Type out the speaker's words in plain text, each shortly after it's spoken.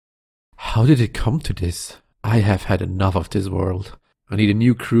How did it come to this? I have had enough of this world. I need a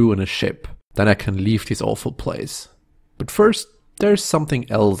new crew and a ship. Then I can leave this awful place. But first, there's something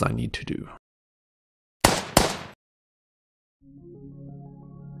else I need to do.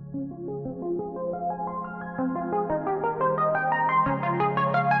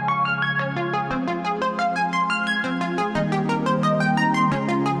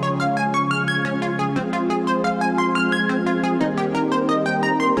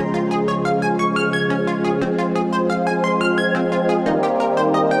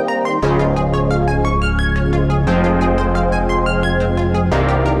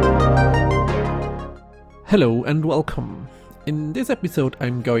 Hello and welcome. In this episode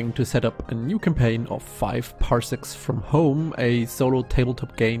I'm going to set up a new campaign of 5 Parsecs from Home, a solo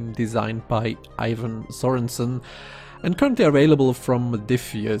tabletop game designed by Ivan Sorensen and currently available from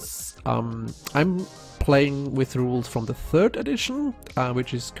Modiphius. I'm playing with rules from the 3rd edition,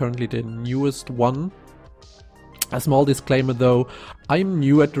 which is currently the newest one. A small disclaimer though, I'm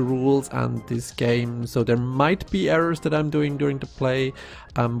new at the rules and this game, so there might be errors that I'm doing during the play,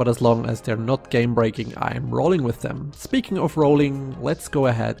 but as long as they're not game breaking, I'm rolling with them. Speaking of rolling, let's go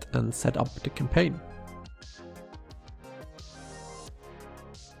ahead and set up the campaign.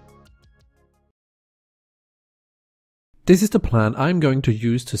 This is the plan I'm going to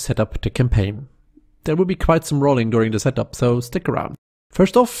use to set up the campaign. There will be quite some rolling during the setup, so stick around.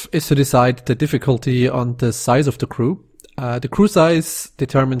 First off is to decide the difficulty on the size of the crew. The crew size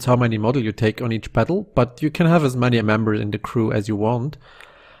determines how many model you take on each battle, but you can have as many members in the crew as you want.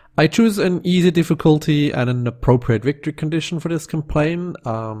 I choose an easy difficulty and an appropriate victory condition for this campaign.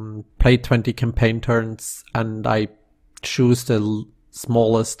 Play 20 campaign turns and I choose the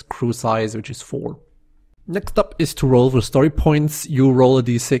smallest crew size, which is 4. Next up is to roll for story points. You roll a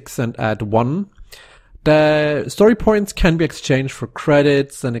d6 and add 1. The story points can be exchanged for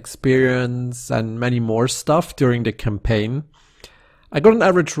credits and experience and many more stuff during the campaign. I got an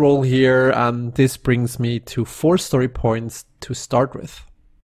average roll here and this brings me to 4 story points to start with.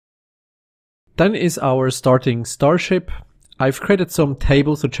 Then is our starting Starship. I've created some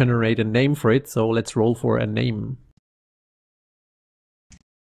tables to generate a name for it, so let's roll for a name.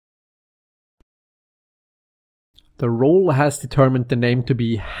 The roll has determined the name to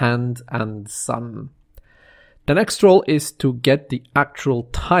be Hand and Sun. The next roll is to get the actual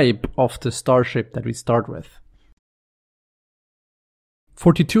type of the starship that we start with.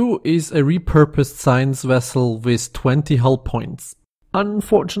 42 is a repurposed science vessel with 20 hull points.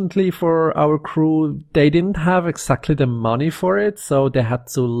 Unfortunately for our crew, they didn't have exactly the money for it, so they had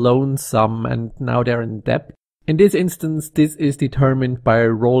to loan some and now they're in debt. In this instance, this is determined by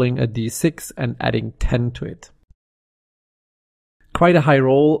rolling a d6 and adding 10 to it. Quite a high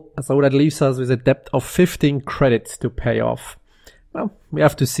roll, so that leaves us with a debt of 15 credits to pay off. Well, we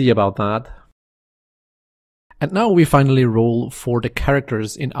have to see about that. And now we finally roll for the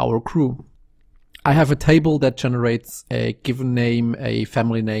characters in our crew. I have a table that generates a given name, a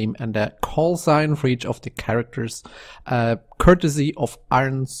family name, and a call sign for each of the characters, courtesy of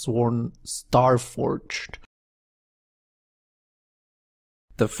Ironsworn Starforged.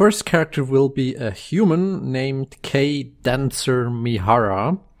 The first character will be a human named K. Dancer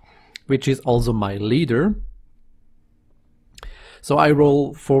Mihara, which is also my leader. So I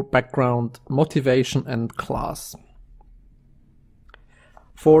roll for background, motivation and class.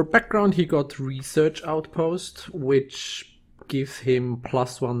 For background he got Research Outpost, which gives him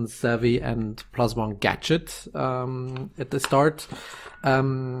 +1 savvy and +1 gadget at the start.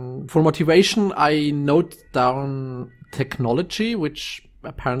 For motivation I note down technology, which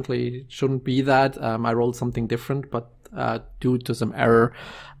apparently shouldn't be that. I rolled something different, but due to some error,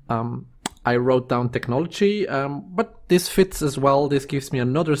 I wrote down technology, but this fits as well. This gives me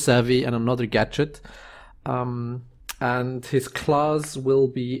another savvy and another gadget. And his class will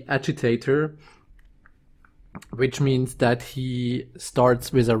be agitator, which means that he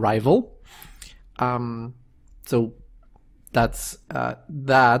starts with a rival. So that's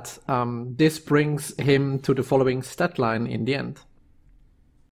that. This brings him to the following stat line in the end.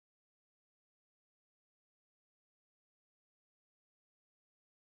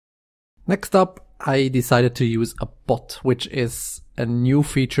 Next up, I decided to use a bot, which is a new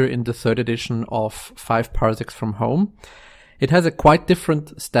feature in the 3rd edition of 5 Parsecs from Home. It has a quite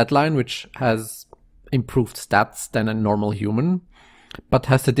different stat line, which has improved stats than a normal human, but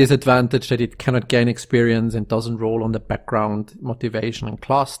has the disadvantage that it cannot gain experience and doesn't roll on the background, motivation and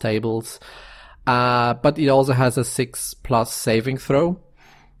class tables. But it also has a 6+ saving throw.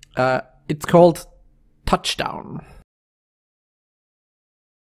 It's called Touchdown.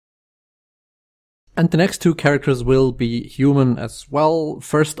 And the next two characters will be human as well.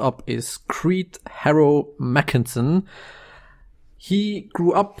 First up is Creed Harrow Mackinson. He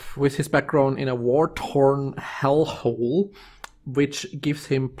grew up with his background in a war-torn hellhole, which gives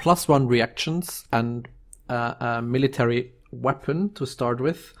him +1 reactions and a military weapon to start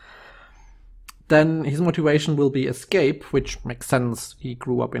with. Then his motivation will be escape, which makes sense. He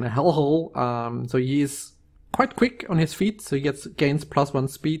grew up in a hellhole, so he is quite quick on his feet, so he gains +1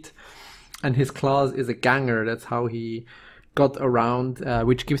 speed. And his class is a ganger. That's how he got around,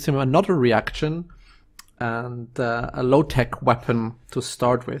 which gives him another reaction and a low-tech weapon to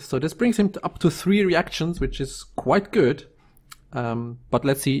start with. So this brings him up to 3 reactions, which is quite good. But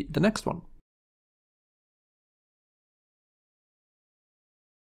let's see the next one.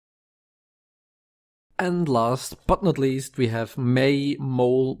 And last but not least, we have May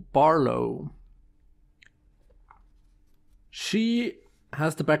Mole Barlow. She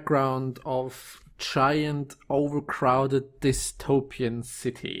has the background of giant, overcrowded dystopian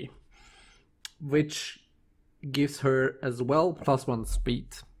city, which gives her as well +1 speed.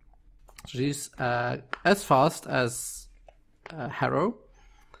 She's as fast as Harrow.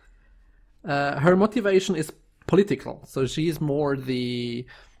 Her motivation is political, so she is more the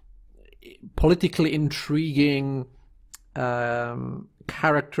politically intriguing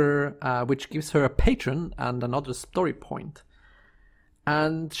character, which gives her a patron and another story point.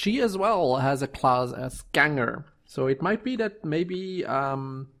 And she as well has a class as ganger, so it might be that maybe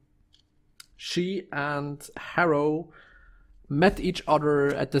she and Harrow met each other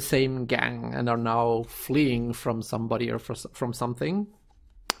at the same gang and are now fleeing from somebody or from something.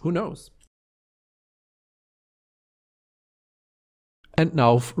 Who knows? And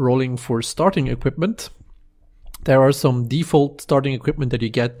now rolling for starting equipment. There are some default starting equipment that you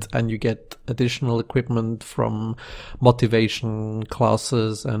get, and you get additional equipment from motivation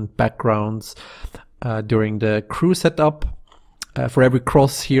classes and backgrounds during the crew setup. For every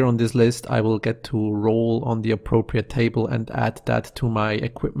cross here on this list, I will get to roll on the appropriate table and add that to my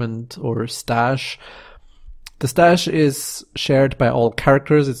equipment or stash. The stash is shared by all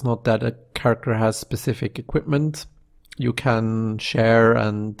characters. It's not that a character has specific equipment. You can share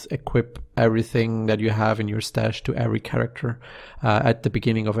and equip everything that you have in your stash to every character at the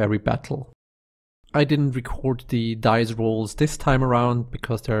beginning of every battle. I didn't record the dice rolls this time around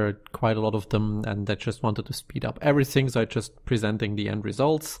because there are quite a lot of them and I just wanted to speed up everything, so I'm just presenting the end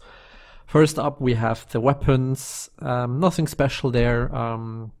results. First up we have the weapons. Nothing special there,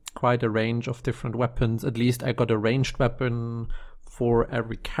 quite a range of different weapons. At least I got a ranged weapon for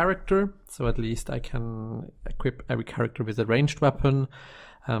every character, so at least I can equip every character with a ranged weapon.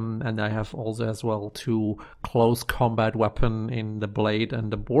 And I have also as well 2 close combat weapon in the blade and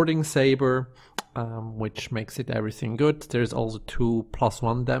the boarding saber, which makes it everything good. There's also 2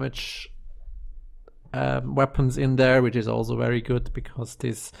 +1 damage weapons in there, which is also very good because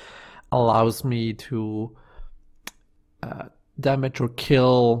this allows me to damage or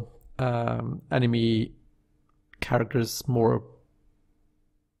kill enemy characters more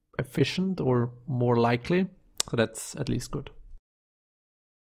efficient or more likely, so that's at least good.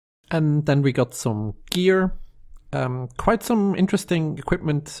 And then we got some gear, quite some interesting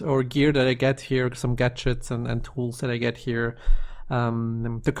equipment or gear that I get here, some gadgets and tools that I get here.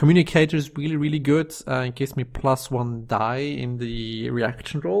 The communicator is really good. It gives me +1 die in the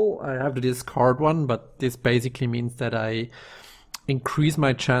reaction roll. I have to discard one, but this basically means that I increase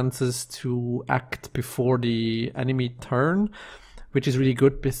my chances to act before the enemy turn, which is really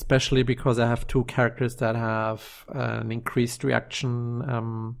good, especially because I have 2 characters that have an increased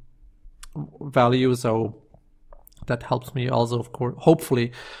reaction value, so that helps me also, of course,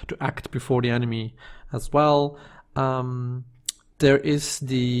 hopefully, to act before the enemy as well. There is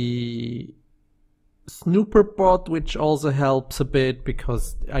the Snooper bot, which also helps a bit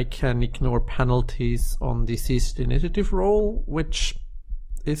because I can ignore penalties on the seized initiative roll, which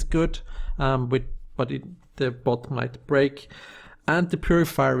is good, the bot might break. And the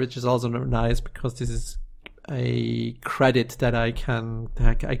Purifier, which is also nice because this is a credit that I can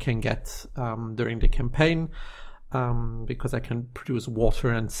get during the campaign, because I can produce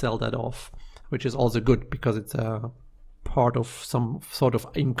water and sell that off, which is also good because it's a part of some sort of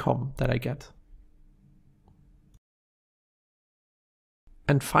income that I get.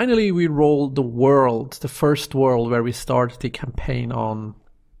 And finally we roll the world, the first world where we start the campaign on.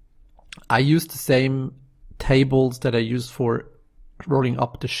 I use the same tables that I use for rolling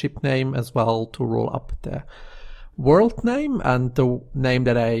up the ship name as well to roll up the world name, and the name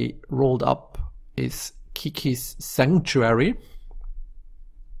that I rolled up is Kiki's Sanctuary.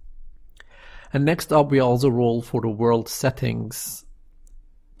 And next up we also roll for the world settings.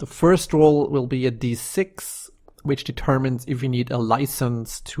 The first roll will be a d6, which determines if we need a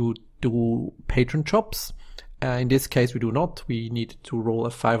license to do patron jobs. In this case, we do not. We need to roll a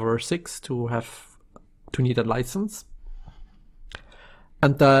 5 or a 6 to need a license.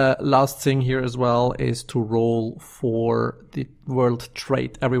 And the last thing here as well is to roll for the world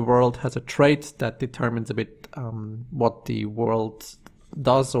trait. Every world has a trait that determines a bit what the world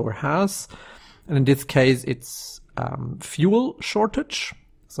does or has. And in this case, it's fuel shortage.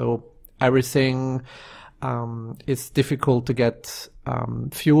 So everything is difficult to get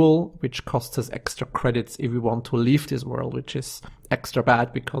fuel, which costs us extra credits if we want to leave this world, which is extra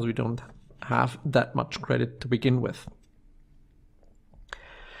bad because we don't have that much credit to begin with.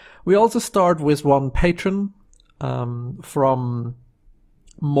 We also start with one patron from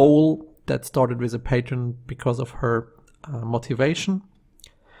Mole that started with a patron because of her motivation.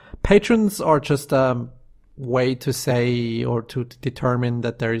 Patrons are just a way to say or to determine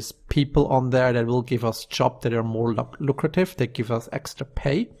that there is people on there that will give us jobs that are more lucrative. They give us extra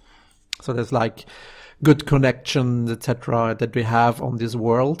pay. So there's like good connections, etc. that we have on this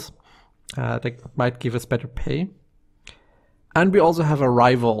world that might give us better pay. And we also have a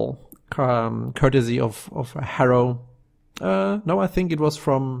rival, courtesy of a Harrow. No, I think it was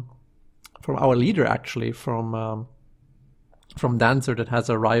from our leader, actually, from Dancer, that has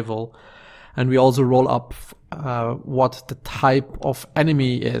a rival. And we also roll up what the type of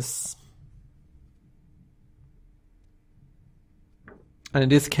enemy is. And in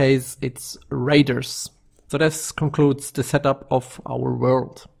this case, it's raiders. So this concludes the setup of our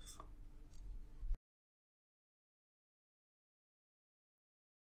world.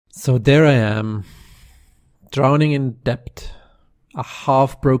 So there I am, drowning in debt, a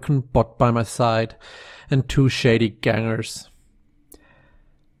half-broken bot by my side, and 2 shady gangers.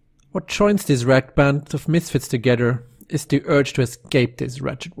 What joins this rag band of misfits together is the urge to escape this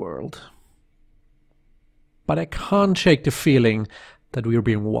wretched world. But I can't shake the feeling that we are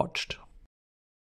being watched.